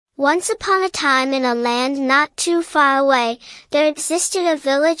Once upon a time in a land not too far away, there existed a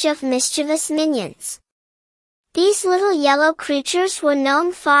village of mischievous minions. These little yellow creatures were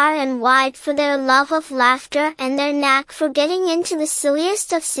known far and wide for their love of laughter and their knack for getting into the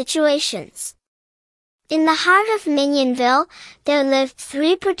silliest of situations. In the heart of Minionville, there lived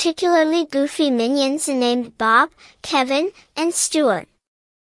 3 particularly goofy minions named Bob, Kevin, and Stuart.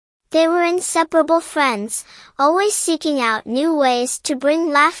 They were inseparable friends, always seeking out new ways to bring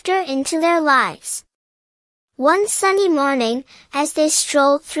laughter into their lives. One sunny morning, as they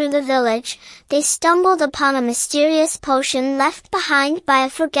strolled through the village, they stumbled upon a mysterious potion left behind by a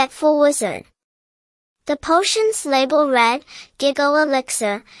forgetful wizard. The potion's label read, "Giggle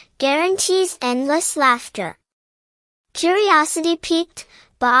Elixir, guarantees endless laughter." Curiosity piqued,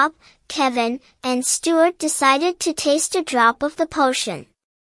 Bob, Kevin, and Stuart decided to taste a drop of the potion.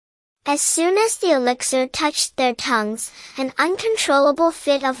 As soon as the elixir touched their tongues, an uncontrollable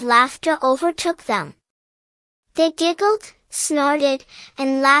fit of laughter overtook them. They giggled, snorted,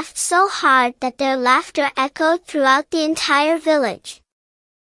 and laughed so hard that their laughter echoed throughout the entire village.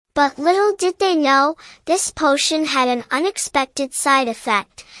 But little did they know, this potion had an unexpected side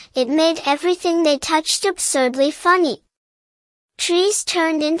effect. It made everything they touched absurdly funny. Trees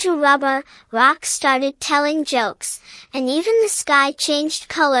turned into rubber, rocks started telling jokes, and even the sky changed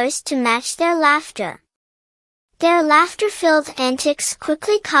colors to match their laughter. Their laughter-filled antics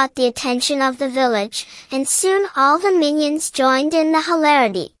quickly caught the attention of the village, and soon all the minions joined in the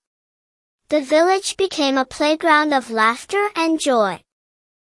hilarity. The village became a playground of laughter and joy.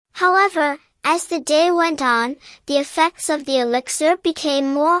 However, as the day went on, the effects of the elixir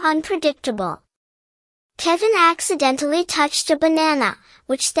became more unpredictable. Kevin accidentally touched a banana,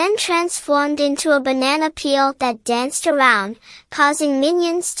 which then transformed into a banana peel that danced around, causing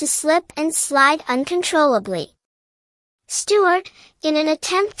minions to slip and slide uncontrollably. Stuart, in an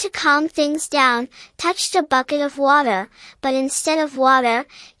attempt to calm things down, touched a bucket of water, but instead of water,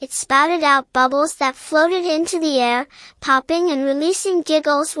 it spouted out bubbles that floated into the air, popping and releasing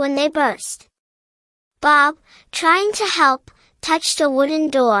giggles when they burst. Bob, trying to help, touched a wooden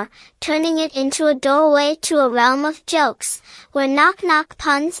door, turning it into a doorway to a realm of jokes, where knock-knock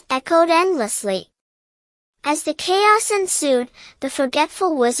puns echoed endlessly. As the chaos ensued, the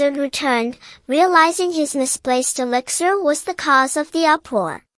forgetful wizard returned, realizing his misplaced elixir was the cause of the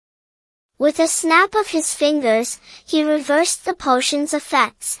uproar. With a snap of his fingers, he reversed the potion's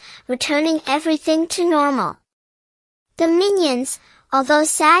effects, returning everything to normal. The minions, although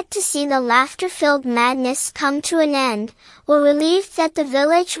sad to see the laughter-filled madness come to an end, were relieved that the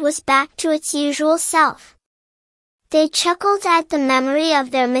village was back to its usual self. They chuckled at the memory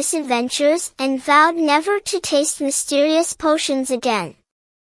of their misadventures and vowed never to taste mysterious potions again.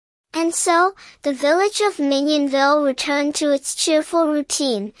 And so, the village of Minionville returned to its cheerful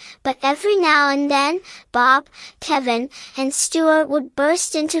routine, but every now and then, Bob, Kevin, and Stuart would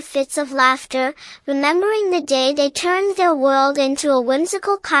burst into fits of laughter, remembering the day they turned their world into a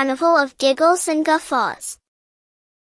whimsical carnival of giggles and guffaws.